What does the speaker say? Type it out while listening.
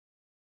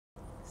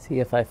See,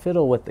 if I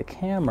fiddle with the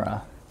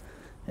camera,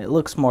 it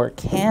looks more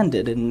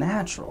candid and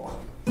natural.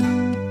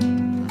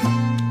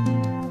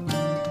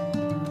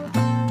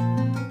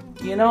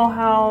 You know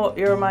how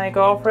you're my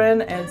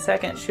girlfriend and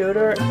second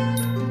shooter? It's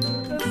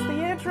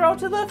the intro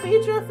to the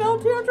feature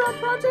film Teardrop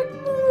Project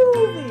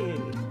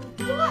movie!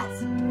 What?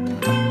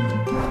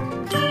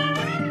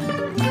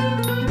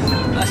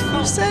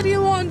 You said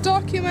you want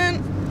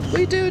document.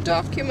 We do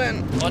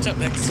document. Watch out,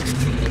 Mix.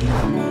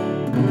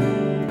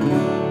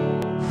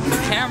 The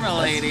camera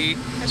lady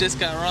just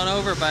got run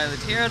over by the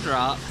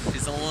teardrop.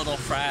 She's a little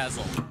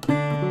frazzled.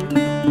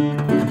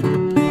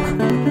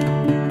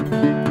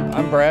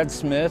 I'm Brad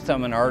Smith.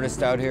 I'm an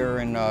artist out here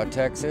in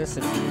Texas.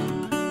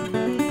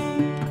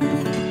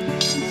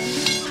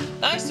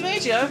 Nice to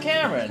meet you. I'm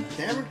Cameron.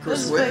 Cameron,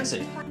 Chris This is Webb.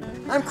 Pixie.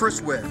 I'm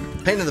Chris Webb,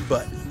 pain in the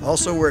butt.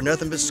 Also wear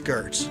nothing but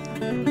skirts.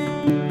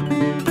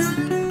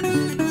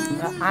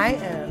 I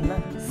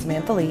am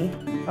Samantha Lee.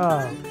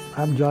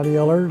 I'm Johnny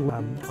Eller.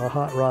 I'm a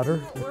hot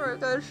rodder. We're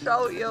gonna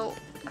show you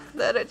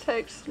that it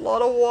takes a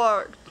lot of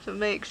work to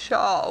make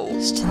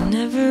shows. To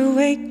never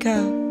wake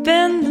up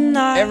in the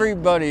night.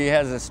 Everybody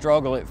has a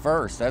struggle at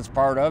first. That's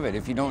part of it.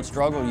 If you don't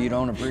struggle, you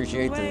don't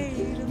appreciate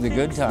the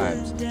good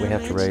times. We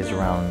have to raise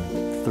around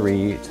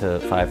 $3,000 to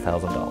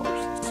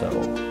 $5,000. So,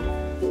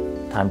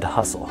 time to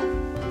hustle.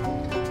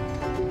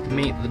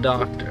 Meet the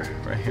doctor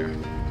right here.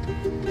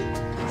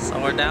 So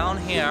we're down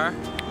here,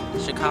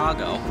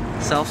 Chicago,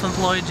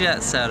 self-employed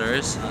jet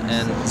setters,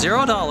 and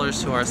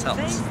 $0 to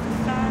ourselves.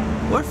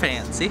 We're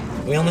fancy.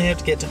 We only have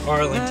to get to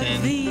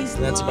Arlington, and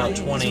that's about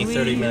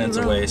 20-30 minutes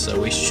away, so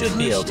we should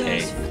be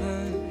okay.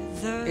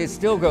 It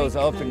still goes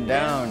up and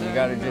down. You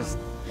gotta just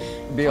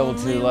be able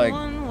to like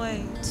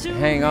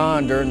hang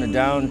on during the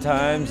down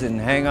times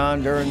and hang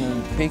on during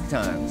the peak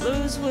times.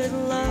 Lose with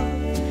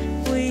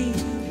love, we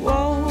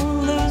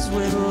won't lose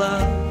with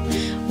love.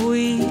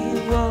 We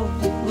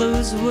won't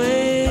lose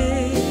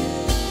with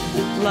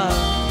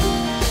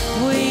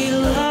love. We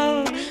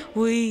love,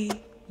 we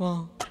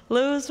won't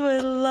lose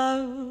with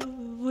love.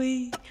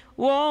 We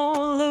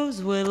won't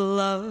lose with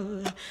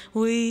love.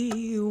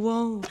 We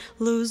won't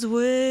lose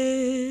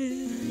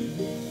with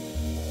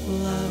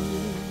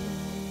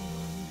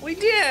love. We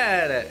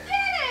did it! Did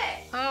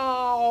it!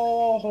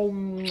 Oh.